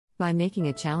By making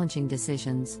a challenging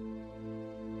decisions.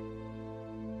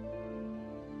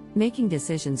 Making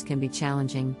decisions can be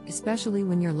challenging, especially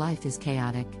when your life is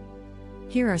chaotic.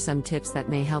 Here are some tips that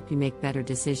may help you make better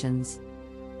decisions.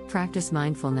 Practice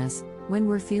mindfulness. When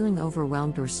we're feeling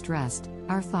overwhelmed or stressed,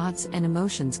 our thoughts and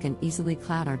emotions can easily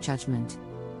cloud our judgment.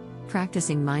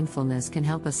 Practicing mindfulness can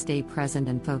help us stay present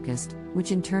and focused,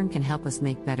 which in turn can help us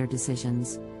make better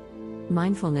decisions.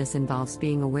 Mindfulness involves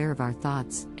being aware of our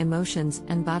thoughts, emotions,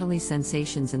 and bodily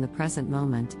sensations in the present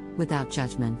moment, without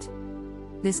judgment.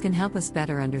 This can help us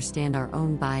better understand our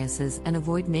own biases and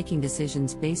avoid making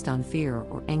decisions based on fear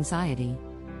or anxiety.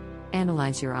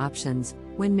 Analyze your options.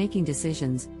 When making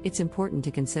decisions, it's important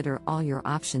to consider all your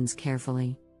options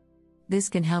carefully. This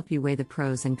can help you weigh the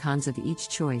pros and cons of each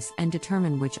choice and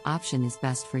determine which option is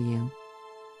best for you.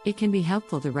 It can be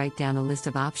helpful to write down a list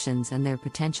of options and their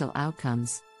potential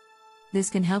outcomes. This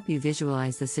can help you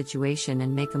visualize the situation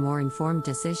and make a more informed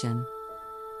decision.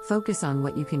 Focus on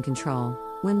what you can control.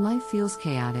 When life feels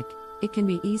chaotic, it can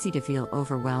be easy to feel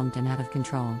overwhelmed and out of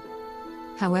control.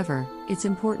 However, it's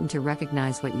important to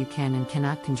recognize what you can and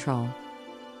cannot control.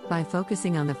 By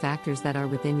focusing on the factors that are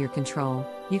within your control,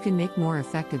 you can make more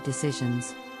effective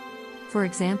decisions. For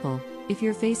example, if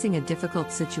you're facing a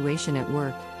difficult situation at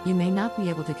work, you may not be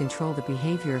able to control the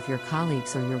behavior of your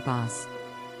colleagues or your boss.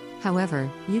 However,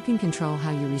 you can control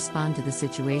how you respond to the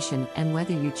situation and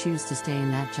whether you choose to stay in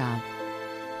that job.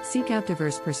 Seek out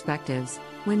diverse perspectives.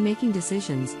 When making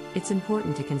decisions, it's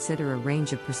important to consider a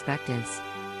range of perspectives.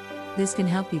 This can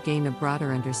help you gain a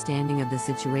broader understanding of the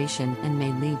situation and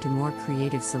may lead to more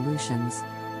creative solutions.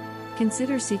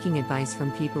 Consider seeking advice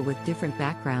from people with different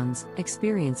backgrounds,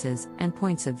 experiences, and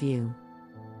points of view.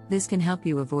 This can help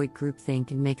you avoid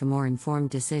groupthink and make a more informed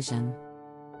decision.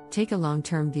 Take a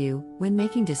long-term view. When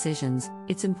making decisions,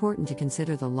 it's important to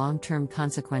consider the long-term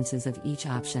consequences of each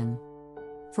option.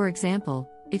 For example,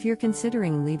 if you're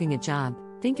considering leaving a job,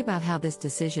 think about how this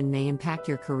decision may impact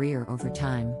your career over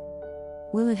time.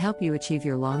 Will it help you achieve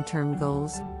your long-term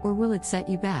goals, or will it set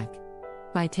you back?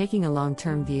 By taking a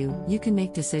long-term view, you can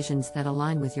make decisions that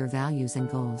align with your values and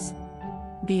goals.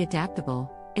 Be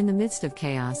adaptable. In the midst of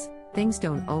chaos, things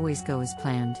don't always go as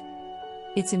planned.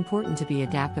 It's important to be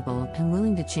adaptable and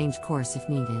willing to change course if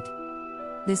needed.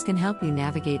 This can help you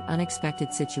navigate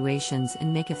unexpected situations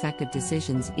and make effective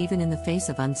decisions even in the face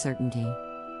of uncertainty.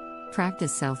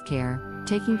 Practice self-care.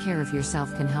 Taking care of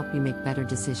yourself can help you make better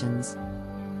decisions.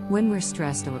 When we're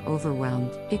stressed or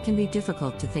overwhelmed, it can be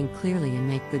difficult to think clearly and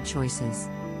make good choices.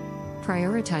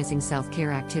 Prioritizing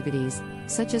self-care activities,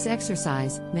 such as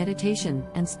exercise, meditation,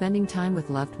 and spending time with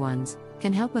loved ones,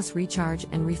 can help us recharge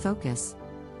and refocus.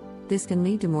 This can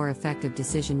lead to more effective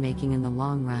decision-making in the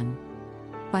long run.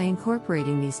 By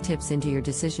incorporating these tips into your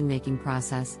decision-making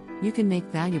process, you can make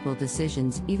valuable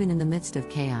decisions even in the midst of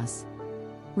chaos.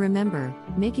 Remember,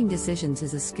 making decisions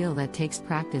is a skill that takes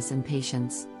practice and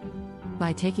patience.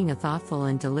 By taking a thoughtful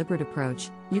and deliberate approach,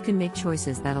 you can make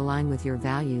choices that align with your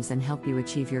values and help you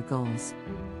achieve your goals.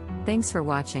 Thanks for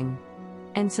watching.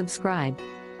 And subscribe.